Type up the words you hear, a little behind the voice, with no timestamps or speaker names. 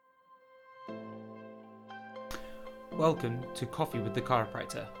Welcome to Coffee with the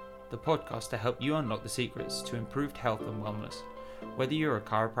Chiropractor, the podcast to help you unlock the secrets to improved health and wellness. Whether you're a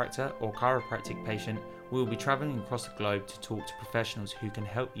chiropractor or chiropractic patient, we will be traveling across the globe to talk to professionals who can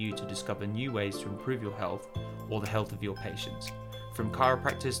help you to discover new ways to improve your health or the health of your patients. From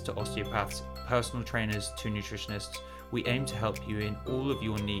chiropractors to osteopaths, personal trainers to nutritionists, we aim to help you in all of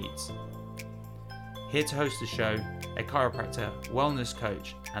your needs. Here to host the show, a chiropractor, wellness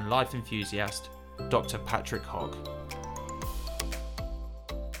coach, and life enthusiast, Dr. Patrick Hogg.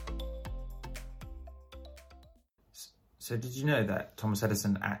 So did you know that Thomas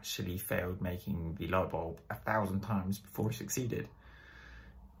Edison actually failed making the light bulb 1,000 times before he succeeded?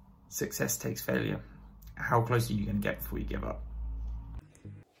 Success takes failure. How close are you going to get before you give up?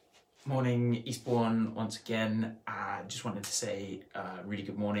 Morning, Eastbourne, once again. I just wanted to say really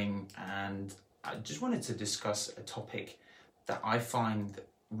good morning, and I just wanted to discuss a topic that I find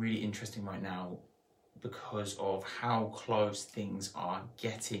really interesting right now because of how close things are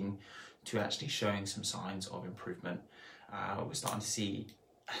getting to actually showing some signs of improvement. We're starting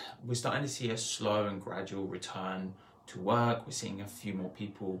to see a slow and gradual return to work. We're seeing a few more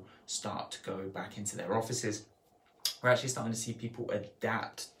people start to go back into their offices. We're actually starting to see people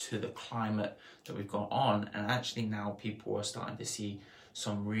adapt to the climate that we've got on, and actually now people are starting to see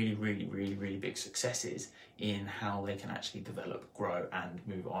some really big successes in how they can actually develop, grow, and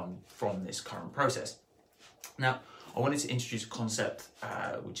move on from this current process. Now, I wanted to introduce a concept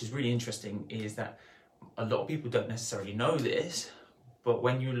which is really interesting, is that a lot of people don't necessarily know this, but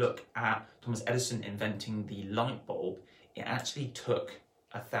when you look at Thomas Edison inventing the light bulb, it actually took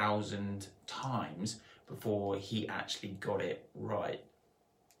 1,000 times before he actually got it right.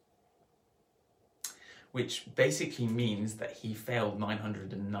 Which basically means that he failed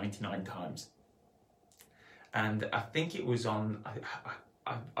 999 times. And I think it was on,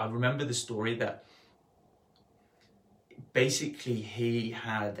 I remember the story that basically he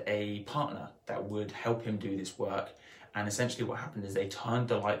had a partner that would help him do this work, and essentially what happened is they turned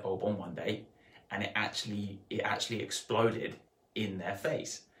the light bulb on one day and it actually exploded in their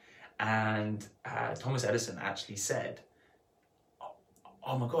face. And Thomas Edison actually said,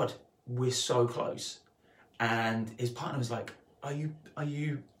 oh my God, we're so close. And his partner was like, are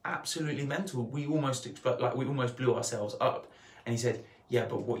you absolutely mental? We almost blew ourselves up. And he said, yeah,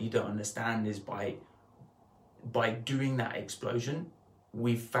 but what you don't understand is by doing that explosion,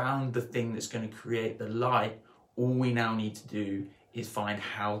 we found the thing that's going to create the light. All we now need to do is find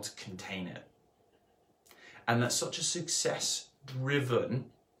how to contain it. And that's such a success-driven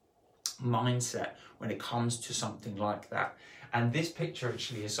mindset when it comes to something like that. And this picture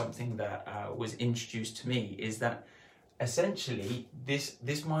actually is something that was introduced to me, is that essentially this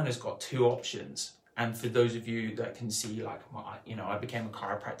miner's got two options. And for those of you that can see, like, I became a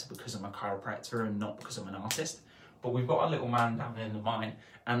chiropractor because I'm a chiropractor and not because I'm an artist. But we've got a little man down in the mine,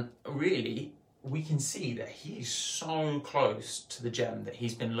 and really we can see that he's so close to the gem that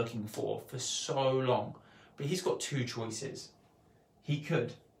he's been looking for so long. But he's got two choices. He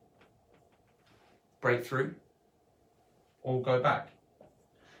could break through or go back.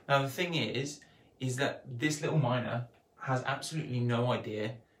 Now the thing is that this little miner has absolutely no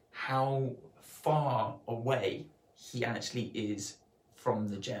idea how far away he actually is from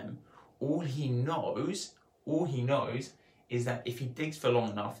the gem. All he knows is that if he digs for long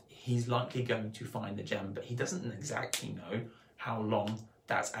enough, he's likely going to find the gem, but he doesn't exactly know how long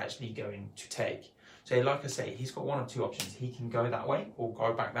that's actually going to take. So like I say, he's got one of two options. He can go that way or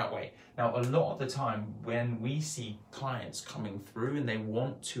go back that way. Now, a lot of the time when we see clients coming through and they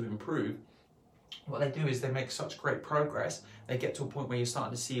want to improve, what they do is they make such great progress. They get to a point where you're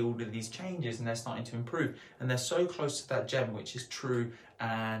starting to see all of these changes and they're starting to improve. And they're so close to that gem, which is true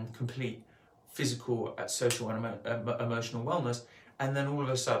and complete physical, social, and emotional wellness. And then all of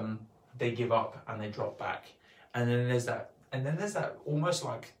a sudden they give up and they drop back. And then there's that almost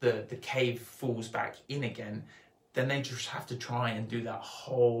like the cave falls back in again. Then they just have to try and do that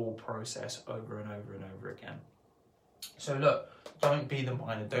whole process over and over and over again. So look, don't be the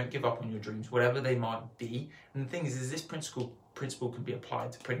miner, don't give up on your dreams, whatever they might be. And the thing is this principle can be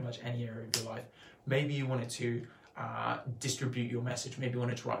applied to pretty much any area of your life. Maybe you wanted to distribute your message, maybe you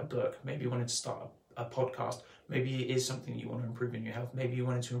wanted to write a book, maybe you wanted to start a podcast, maybe it is something that you want to improve in your health, maybe you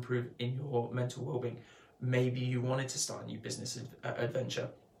wanted to improve in your mental well-being, maybe you wanted to start a new business adventure.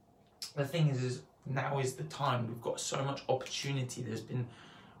 The thing is now is the time. We've got so much opportunity. There's been,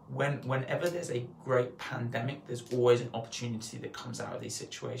 whenever there's a great pandemic, there's always an opportunity that comes out of these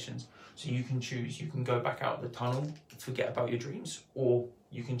situations. So you can choose. You can go back out of the tunnel, forget about your dreams, or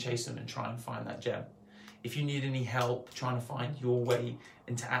you can chase them and try and find that gem. If you need any help trying to find your way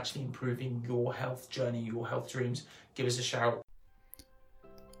into actually improving your health journey, your health dreams, give us a shout.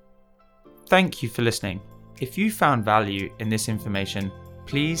 Thank you for listening. If you found value in this information,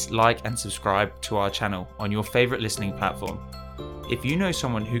 please like and subscribe to our channel on your favourite listening platform. If you know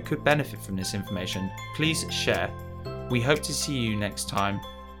someone who could benefit from this information, please share. We hope to see you next time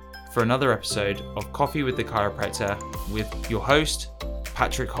for another episode of Coffee with the Chiropractor with your host,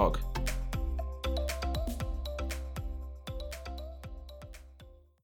 Patrick Hogg.